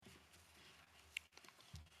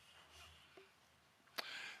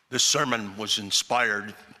This sermon was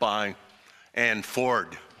inspired by Ann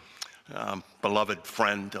Ford, beloved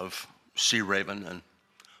friend of Sea Raven and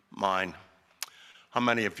mine. How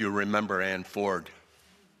many of you remember Ann Ford?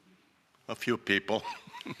 A few people.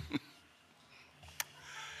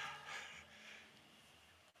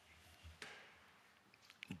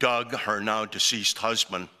 Doug, her now deceased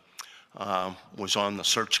husband, was on the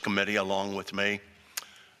search committee along with me,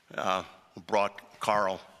 who brought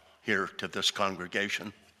Carl here to this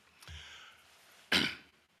congregation.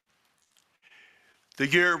 The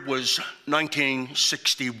year was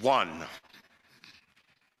 1961,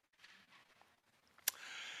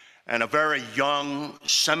 and a very young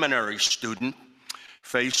seminary student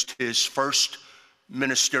faced his first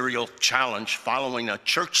ministerial challenge following a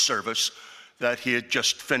church service that he had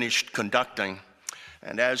just finished conducting.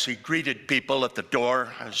 And as he greeted people at the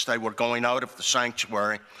door as they were going out of the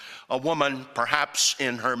sanctuary, a woman, perhaps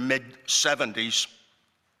in her mid-70s,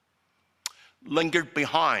 lingered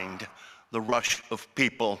behind the rush of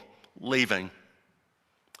people leaving.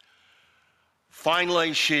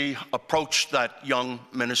 Finally, she approached that young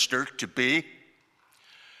minister-to-be,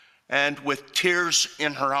 and with tears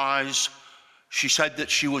in her eyes, she said that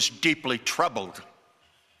she was deeply troubled.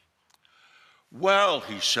 "Well,"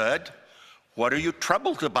 he said, "what are you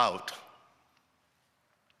troubled about?"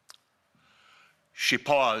 She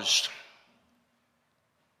paused.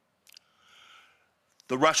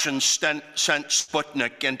 The Russians sent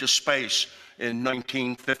Sputnik into space in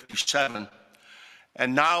 1957,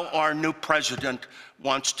 and now our new president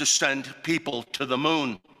wants to send people to the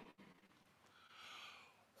moon.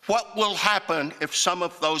 What will happen if some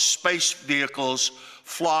of those space vehicles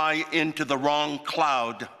fly into the wrong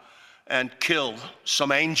cloud and kill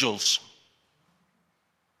some angels?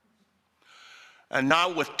 And now,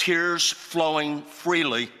 with tears flowing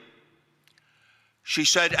freely, she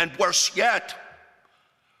said, "And worse yet,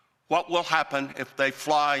 what will happen if they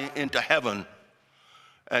fly into heaven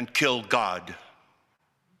and kill God?"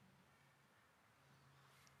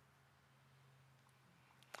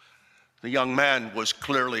 The young man was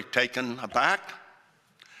clearly taken aback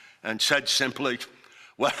and said simply,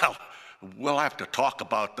 "Well, we'll have to talk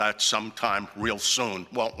about that sometime real soon,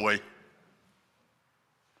 won't we?"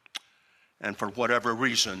 And for whatever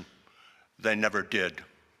reason, they never did.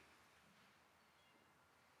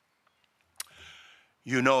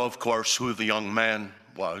 You know, of course, who the young man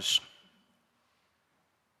was.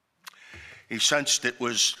 He sensed it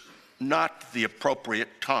was not the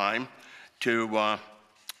appropriate time to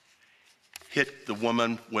hit the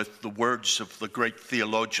woman with the words of the great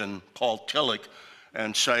theologian Paul Tillich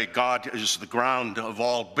and say, "God is the ground of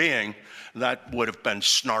all being." That would have been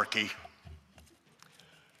snarky.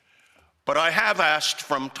 But I have asked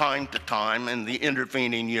from time to time in the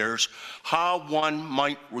intervening years how one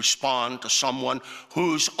might respond to someone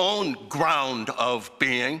whose own ground of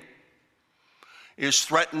being is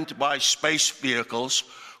threatened by space vehicles,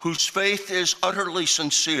 whose faith is utterly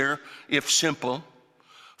sincere, if simple,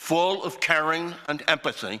 full of caring and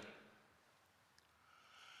empathy,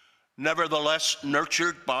 nevertheless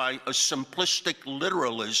nurtured by a simplistic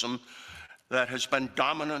literalism that has been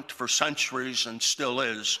dominant for centuries and still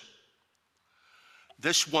is.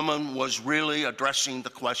 This woman was really addressing the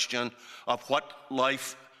question of what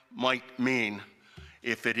life might mean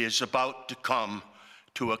if it is about to come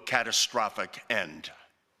to a catastrophic end.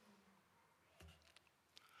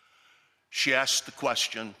 She asked the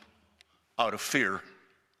question out of fear,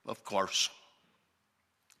 of course.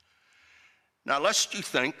 Now, lest you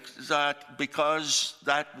think that because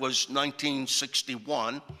that was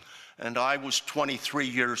 1961 and I was 23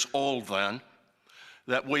 years old then,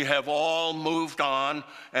 that we have all moved on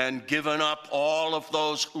and given up all of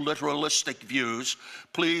those literalistic views,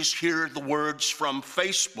 please hear the words from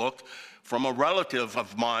Facebook from a relative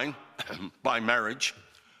of mine by marriage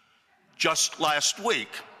just last week.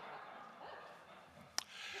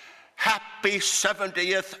 "Happy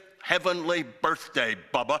 70th heavenly birthday,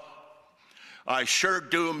 Bubba. I sure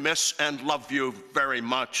do miss and love you very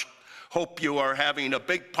much. Hope you are having a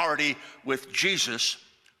big party with Jesus,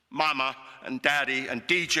 Mama, and Daddy, and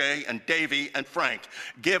DJ, and Davy, and Frank.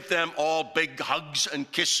 Give them all big hugs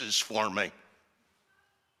and kisses for me."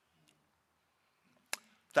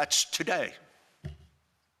 That's today.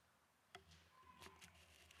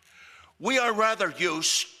 We are rather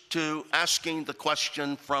used to asking the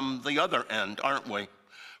question from the other end, aren't we?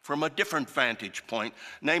 From a different vantage point,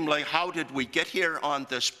 namely, how did we get here on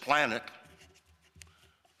this planet?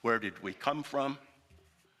 Where did we come from?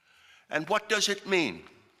 And what does it mean?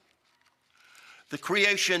 The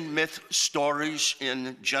creation myth stories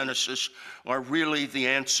in Genesis are really the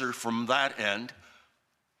answer from that end.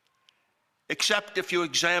 except if you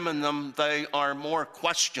examine them, they are more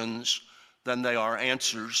questions than they are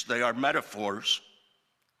answers. They are metaphors.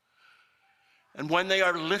 And when they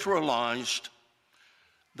are literalized,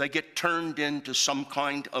 they get turned into some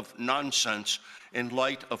kind of nonsense in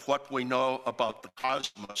light of what we know about the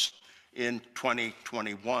cosmos in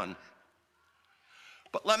 2021.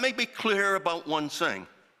 But let me be clear about one thing.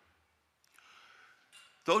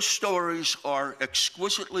 Those stories are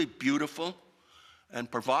exquisitely beautiful and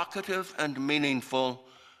provocative and meaningful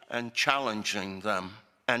and challenging,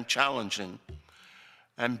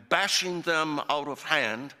 and bashing them out of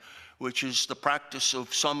hand, which is the practice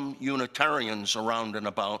of some Unitarians around and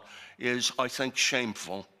about, is, I think,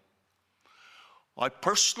 shameful. I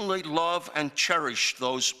personally love and cherish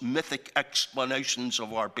those mythic explanations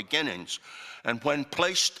of our beginnings, and when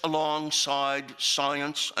placed alongside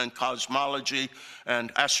science and cosmology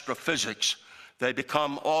and astrophysics, they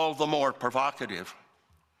become all the more provocative.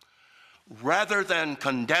 Rather than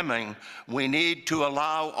condemning, we need to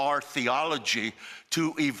allow our theology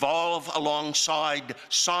to evolve alongside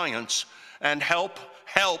science and help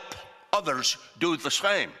others do the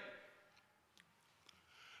same.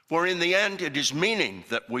 For in the end, it is meaning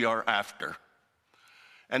that we are after,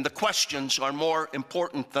 and the questions are more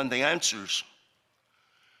important than the answers.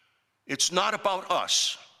 It's not about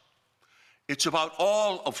us. It's about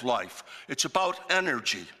all of life. It's about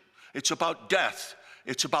energy. It's about death.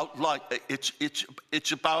 It's about light.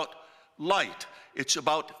 It's about light. It's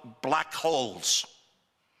about black holes,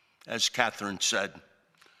 as Catherine said.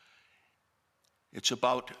 It's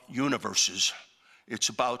about universes. It's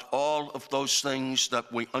about all of those things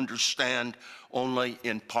that we understand only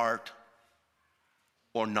in part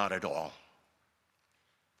or not at all.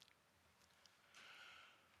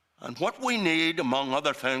 And what we need, among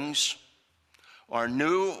other things, are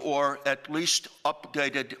new or at least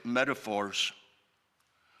updated metaphors.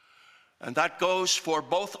 And that goes for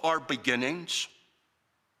both our beginnings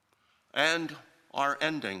and our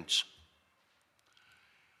endings.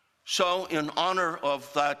 So, in honor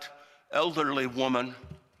of that elderly woman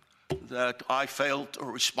that I failed to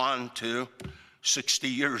respond to 60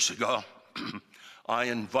 years ago, I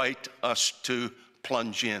invite us to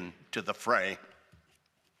plunge into the fray.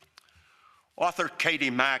 Author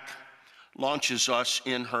Katie Mack launches us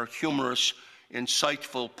in her humorous,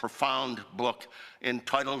 insightful, profound book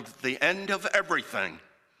entitled The End of Everything,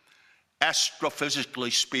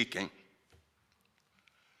 Astrophysically Speaking.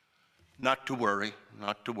 Not to worry,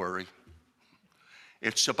 not to worry.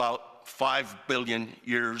 It's about 5 billion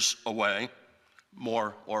years away,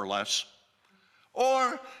 more or less.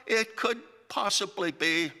 Or it could possibly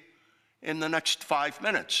be in the next 5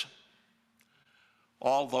 minutes,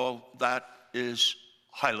 although that is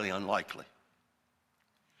highly unlikely.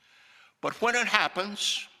 But when it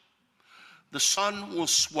happens, the sun will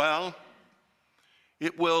swell,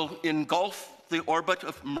 it will engulf the orbit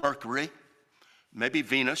of Mercury, maybe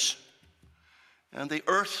Venus, and the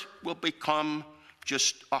Earth will become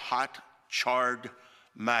just a hot, charred,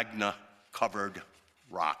 magna-covered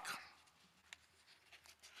rock.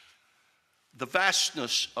 The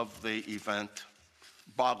vastness of the event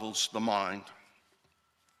boggles the mind,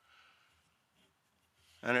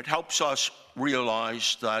 and it helps us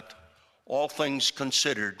realize that, all things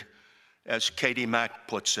considered, as Katie Mack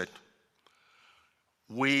puts it,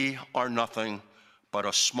 we are nothing but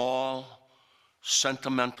a small,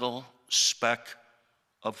 sentimental speck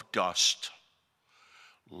of dust,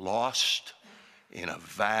 lost in a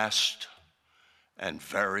vast and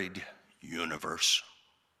varied universe.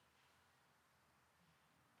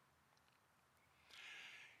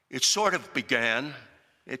 It sort of began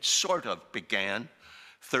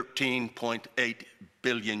 13.8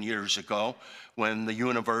 billion years ago, when the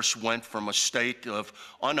universe went from a state of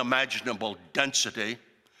unimaginable density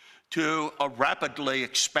to a rapidly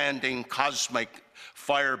expanding cosmic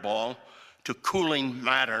fireball to cooling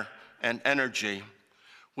matter and energy,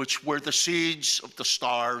 which were the seeds of the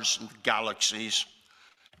stars and the galaxies,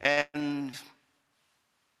 and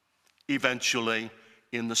eventually,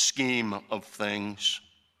 in the scheme of things,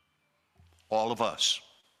 all of us.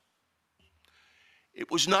 It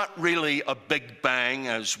was not really a big bang,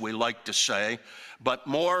 as we like to say, but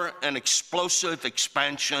more an explosive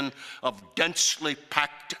expansion of densely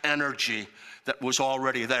packed energy that was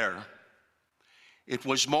already there. It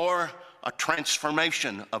was more a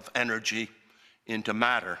transformation of energy into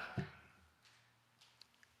matter.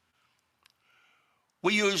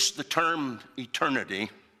 We use the term eternity.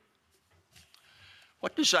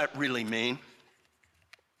 What does that really mean?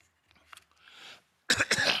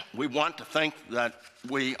 We want to think that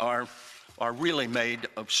we are really made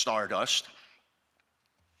of stardust.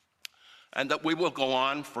 and that we will go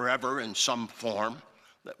on forever in some form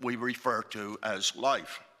that we refer to as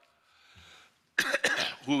life.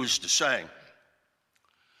 Who is to say?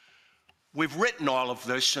 We've written all of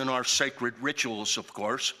this in our sacred rituals, of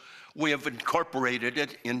course. We have incorporated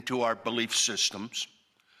it into our belief systems.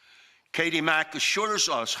 Katie Mack assures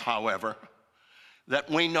us, however, that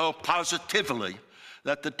we know positively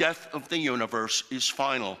that the death of the universe is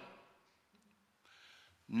final.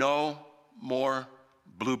 No more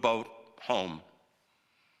Blue Boat home.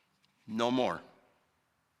 No more.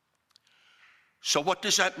 So what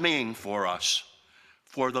does that mean for us,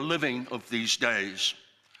 for the living of these days,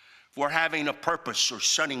 for having a purpose or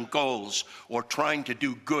setting goals or trying to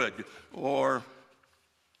do good, or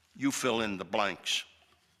you fill in the blanks?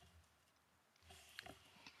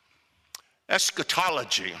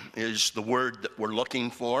 Eschatology is the word that we're looking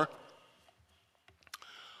for.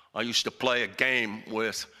 I used to play a game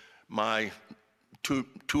with my two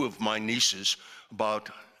of my nieces about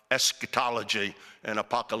eschatology and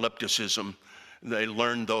apocalypticism. They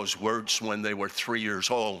learned those words when they were 3 years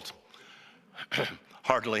old.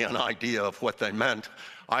 Hardly an idea of what they meant.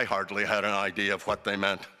 I hardly had an idea of what they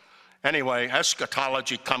meant. Anyway,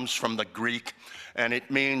 eschatology comes from the Greek, and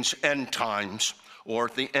it means end times, or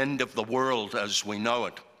the end of the world as we know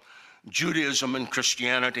it. Judaism and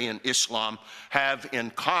Christianity and Islam have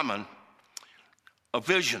in common a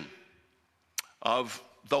vision of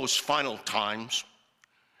those final times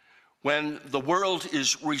when the world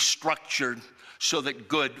is restructured so that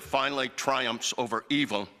good finally triumphs over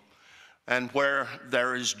evil, and where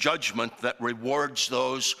there is judgment that rewards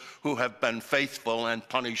those who have been faithful and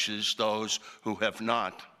punishes those who have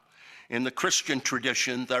not. In the Christian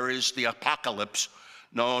tradition, there is the apocalypse,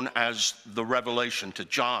 known as the Revelation to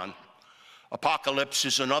John. Apocalypse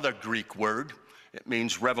is another Greek word. It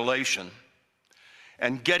means revelation.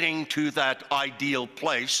 And getting to that ideal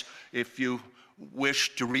place, if you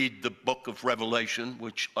wish to read the book of Revelation,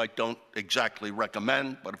 which I don't exactly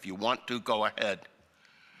recommend, but if you want to, go ahead.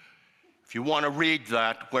 If you want to read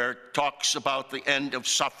that, where it talks about the end of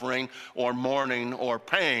suffering or mourning or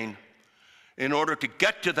pain, in order to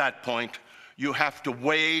get to that point, you have to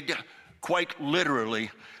wade quite literally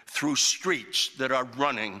through streets that are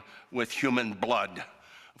running with human blood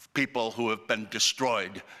of people who have been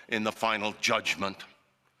destroyed in the final judgment.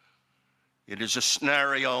 It is a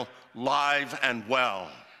scenario live and well,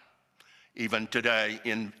 even today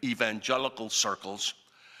in evangelical circles,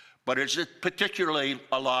 but it is particularly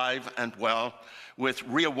alive and well with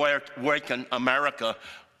Reawaken America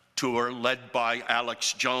tour led by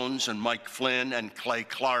Alex Jones and Mike Flynn and Clay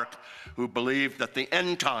Clark, who believe that the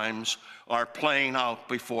end times are playing out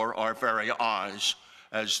before our very eyes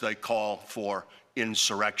as they call for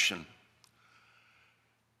insurrection.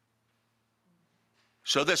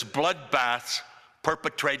 So this bloodbath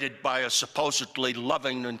perpetrated by a supposedly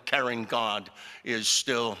loving and caring God is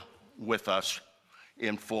still with us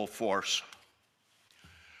in full force.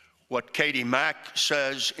 What Katie Mack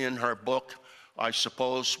says in her book, I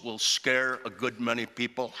suppose, will scare a good many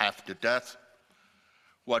people half to death.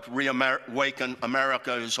 What Reawaken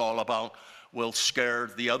America is all about will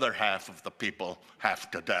scare the other half of the people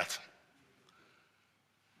half to death.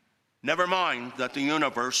 Never mind that the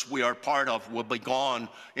universe we are part of will be gone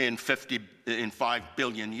in 5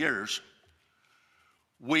 billion years.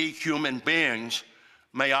 We human beings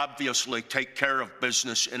may obviously take care of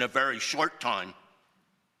business in a very short time.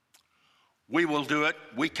 We will do it,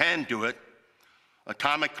 we can do it,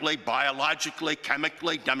 atomically, biologically,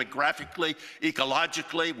 chemically, demographically,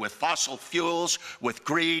 ecologically, with fossil fuels, with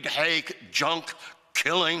greed, hate, junk,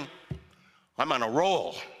 killing. I'm on a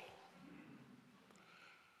roll.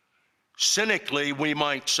 Cynically, we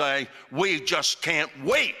might say, we just can't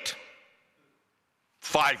wait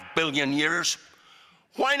 5 billion years.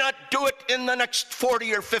 Why not do it in the next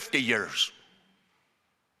 40 or 50 years?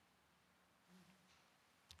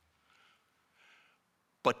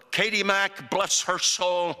 But Katie Mack, bless her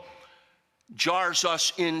soul, jars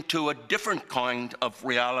us into a different kind of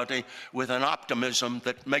reality with an optimism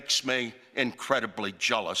that makes me incredibly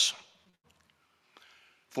jealous.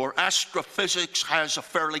 For astrophysics has a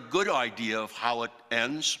fairly good idea of how it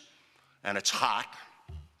ends, and it's hot.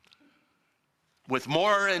 With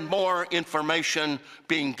more and more information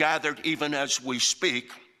being gathered even as we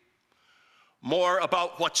speak, more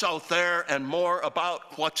about what's out there and more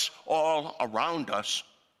about what's all around us.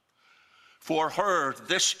 For her,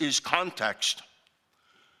 this is context.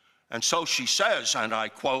 And so she says, and I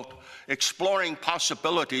quote, exploring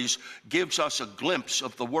possibilities gives us a glimpse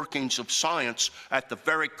of the workings of science at the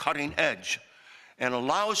very cutting edge and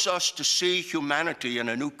allows us to see humanity in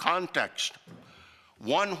a new context,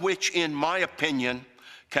 one which, in my opinion,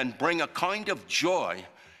 can bring a kind of joy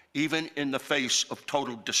even in the face of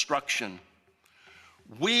total destruction.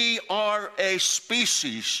 We are a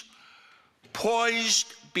species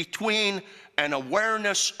poised between an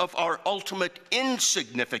awareness of our ultimate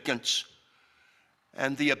insignificance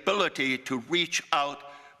and the ability to reach out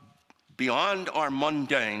beyond our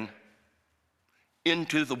mundane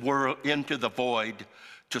into the world, into the void,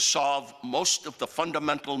 to solve most of the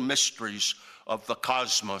fundamental mysteries of the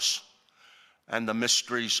cosmos and the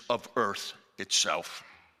mysteries of Earth itself.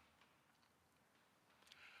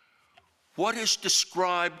 What is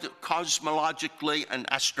described cosmologically and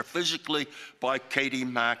astrophysically by Katie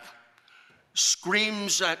Mack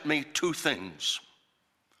screams at me two things: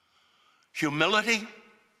 humility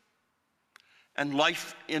and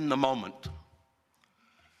life in the moment.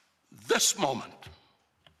 This moment.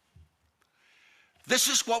 This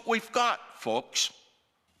is what we've got, folks.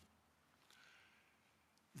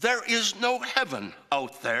 There is no heaven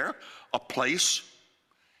out there, a place,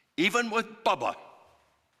 even with Bubba.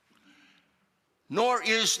 Nor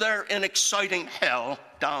is there an exciting hell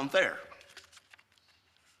down there.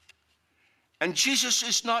 And Jesus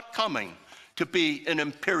is not coming to be an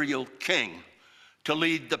imperial king, to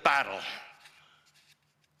lead the battle,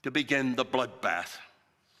 to begin the bloodbath.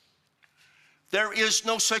 There is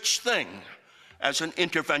no such thing as an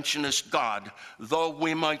interventionist God, though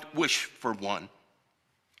we might wish for one.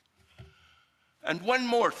 And one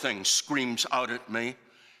more thing screams out at me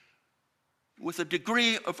with a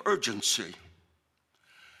degree of urgency,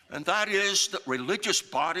 and that is that religious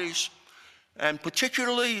bodies, and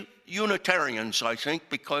particularly Unitarians, I think,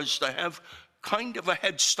 because they have kind of a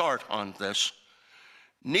head start on this,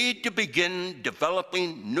 need to begin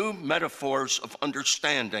developing new metaphors of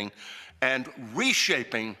understanding and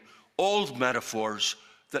reshaping old metaphors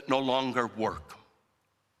that no longer work.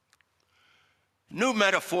 New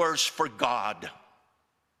metaphors for God,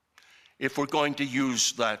 if we're going to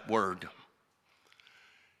use that word.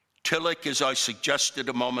 Tillich, as I suggested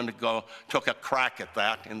a moment ago, took a crack at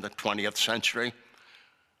that in the 20th century.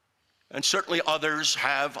 And certainly others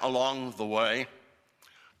have along the way.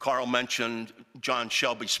 Carl mentioned John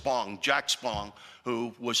Shelby Spong, Jack Spong,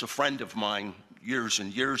 who was a friend of mine years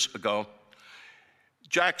and years ago.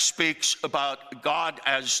 Jack speaks about God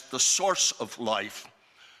as the source of life,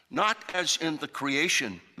 not as in the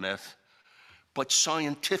creation myth, but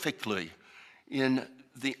scientifically in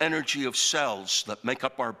the energy of cells that make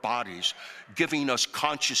up our bodies, giving us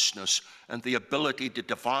consciousness and the ability to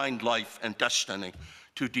define life and destiny,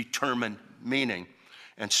 to determine meaning.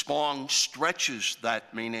 And Spong stretches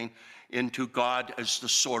that meaning into God as the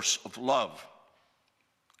source of love.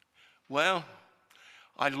 Well,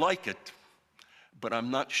 I like it, but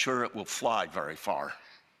I'm not sure it will fly very far.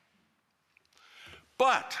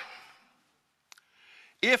 But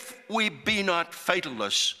if we be not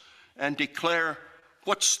fatalists and declare,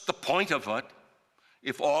 what's the point of it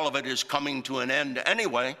if all of it is coming to an end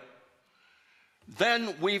anyway,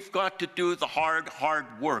 then we've got to do the hard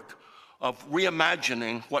work of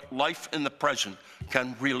reimagining what life in the present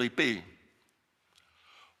can really be.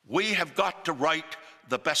 We have got to write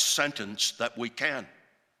the best sentence that we can.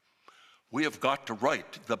 We have got to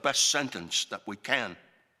write the best sentence that we can.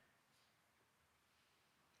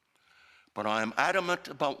 But I am adamant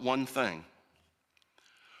about one thing.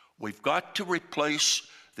 We've got to replace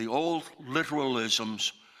the old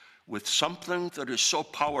literalisms with something that is so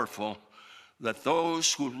powerful that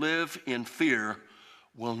those who live in fear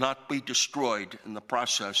will not be destroyed in the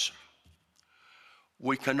process.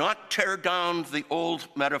 We cannot tear down the old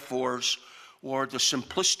metaphors or the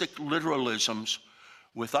simplistic literalisms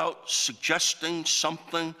without suggesting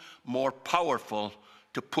something more powerful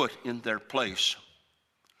to put in their place.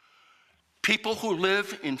 People who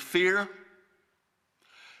live in fear,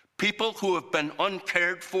 people who have been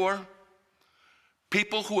uncared for,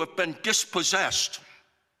 people who have been dispossessed,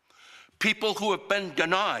 people who have been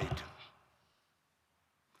denied,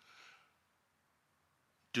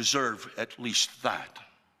 deserve at least that.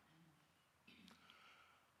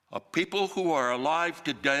 People who are alive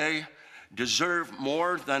today deserve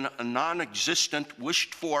more than a non-existent,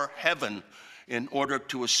 wished-for heaven in order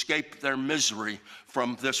to escape their misery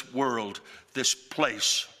from this world, this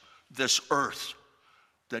place, this earth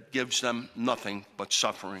that gives them nothing but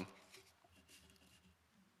suffering.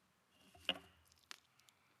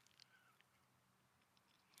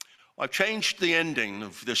 I changed the ending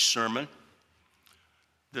of this sermon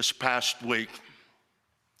this past week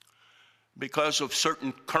because of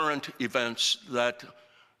certain current events that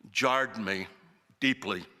jarred me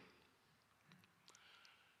deeply.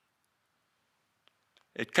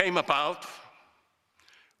 It came about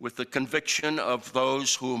with the conviction of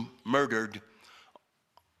those who murdered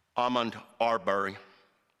Ahmaud Arbery.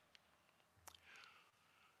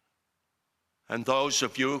 And those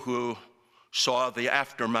of you who saw the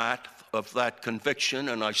aftermath of that conviction,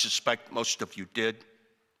 and I suspect most of you did,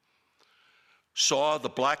 saw the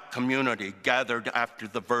black community gathered after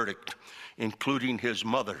the verdict, including his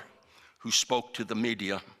mother, who spoke to the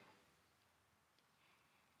media.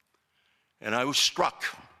 And I was struck,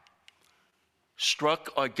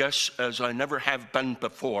 I guess, as I never have been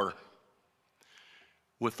before,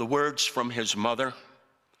 with the words from his mother,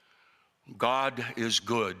 "God is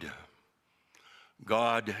good.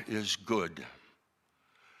 God is good,"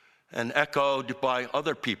 and echoed by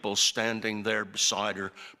other people standing there beside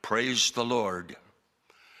her, "Praise the Lord.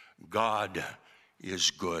 God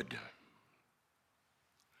is good."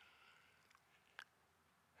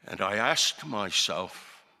 And I asked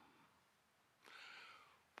myself,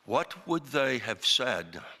 what would they have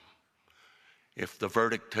said if the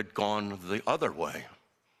verdict had gone the other way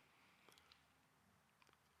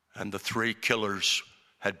and the 3 killers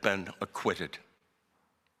had been acquitted?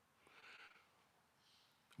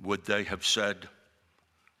 Would they have said,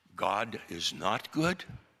 "God is not good?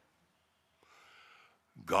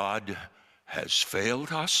 God has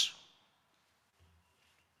failed us"?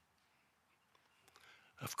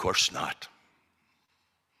 Of course not.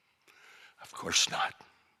 Of course not.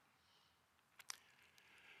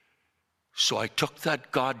 So I took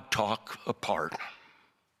that God talk apart.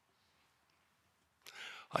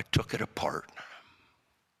 I took it apart.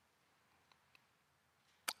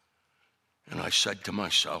 And I said to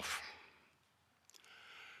myself,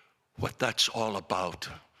 what that's all about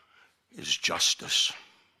is justice.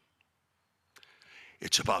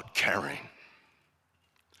 It's about caring.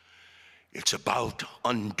 It's about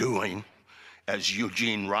undoing, as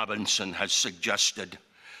Eugene Robinson has suggested,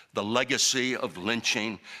 the legacy of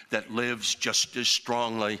lynching that lives just as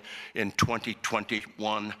strongly in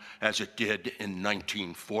 2021 as it did in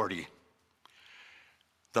 1940.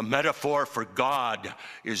 The metaphor for God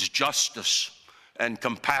is justice and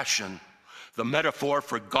compassion. The metaphor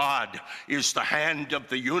for God is the hand of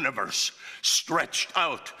the universe stretched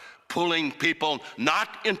out, pulling people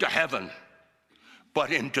not into heaven,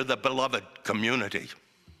 but into the beloved community.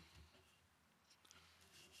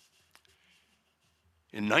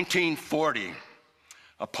 In 1940,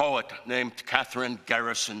 a poet named Katharine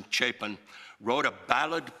Garrison Chapin wrote a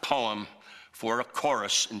ballad poem for a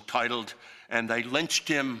chorus entitled "And They Lynched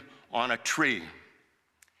Him on a Tree."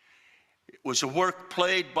 It was a work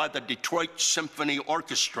played by the Detroit Symphony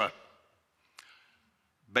Orchestra,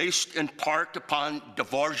 based in part upon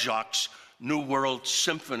Dvorak's New World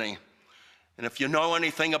Symphony. And if you know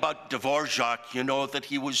anything about Dvorak, you know that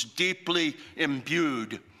he was deeply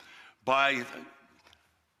imbued by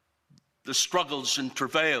the struggles and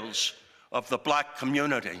travails of the black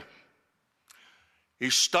community.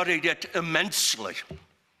 He studied it immensely,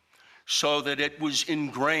 so that it was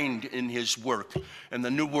ingrained in his work. And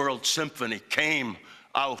the New World Symphony came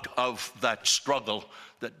out of that struggle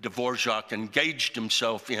that Dvorak engaged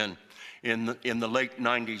himself in the late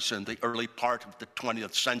 90s and the early part of the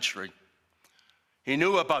 20th century. He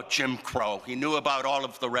knew about Jim Crow, he knew about all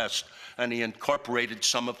of the rest, and he incorporated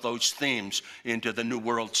some of those themes into the New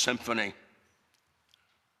World Symphony.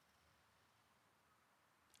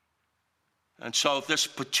 And so this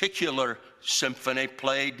particular symphony,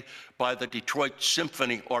 played by the Detroit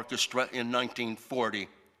Symphony Orchestra in 1940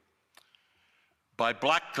 by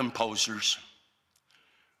black composers,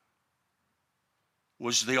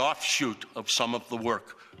 was the offshoot of some of the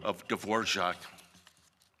work of Dvorak.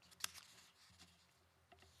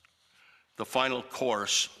 The final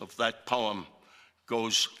chorus of that poem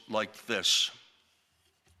goes like this.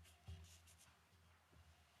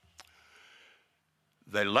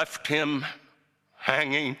 They left him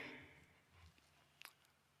hanging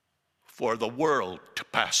for the world to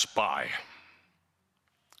pass by.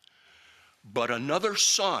 But another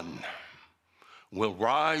sun will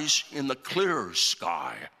rise in the clearer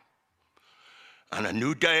sky, and a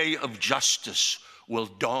new day of justice will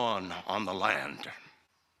dawn on the land.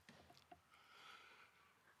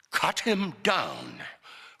 Cut him down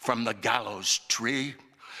from the gallows tree.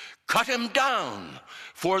 Cut him down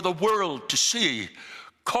for the world to see.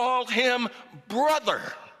 Call him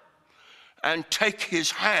brother and take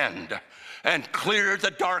his hand and clear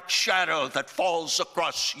the dark shadow that falls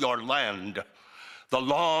across your land. The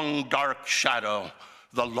long, dark shadow,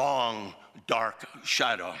 the long, dark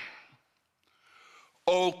shadow.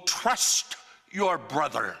 Oh, trust your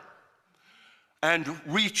brother and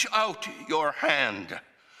reach out your hand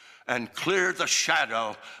and clear the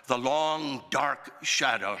shadow, the long, dark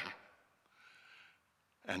shadow,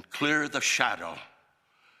 and clear the shadow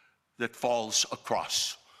that falls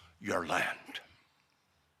across your land.